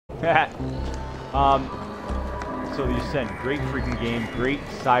So the Ascent, great freaking game, great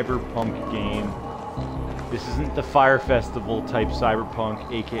cyberpunk game. This isn't the Fire Festival type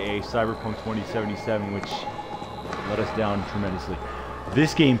cyberpunk, aka Cyberpunk 2077, which let us down tremendously.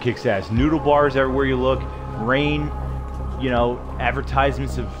 This game kicks ass. Noodle bars everywhere you look, rain, you know,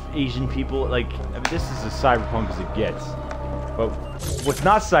 advertisements of Asian people. Like, I mean, this is as cyberpunk as it gets. But what's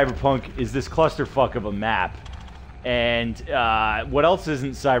not cyberpunk is this clusterfuck of a map. And what else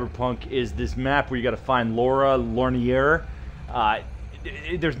isn't cyberpunk is this map where you got to find Lanier.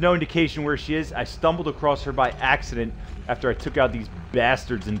 There's no indication where she is. I stumbled across her by accident after I took out these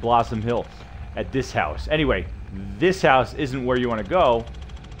bastards in Blossom Hill at this house. Anyway, this house isn't where you want to go,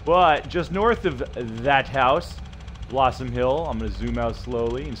 but just north of that house, Blossom Hill, I'm going to zoom out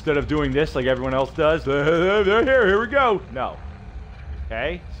slowly. Instead of doing this like everyone else does, here we go. No.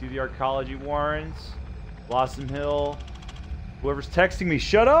 Okay, see the Arcology Warrens, Blossom Hill. Whoever's texting me,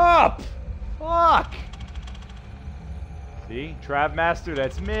 shut up! Fuck! See? Trav Master,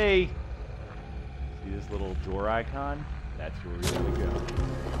 that's me. See this little door icon? That's where we're gonna go.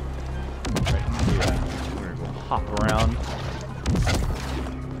 Right here. We're gonna go hop around.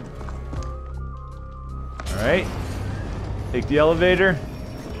 Alright. Take the elevator.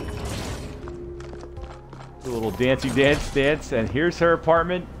 Do a little dancey dance, and here's her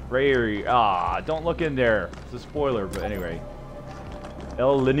apartment. Right here. Ah, don't look in there. It's a spoiler, but anyway.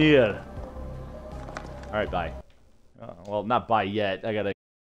 Lanier. Alright, bye. Well, not bye yet. I gotta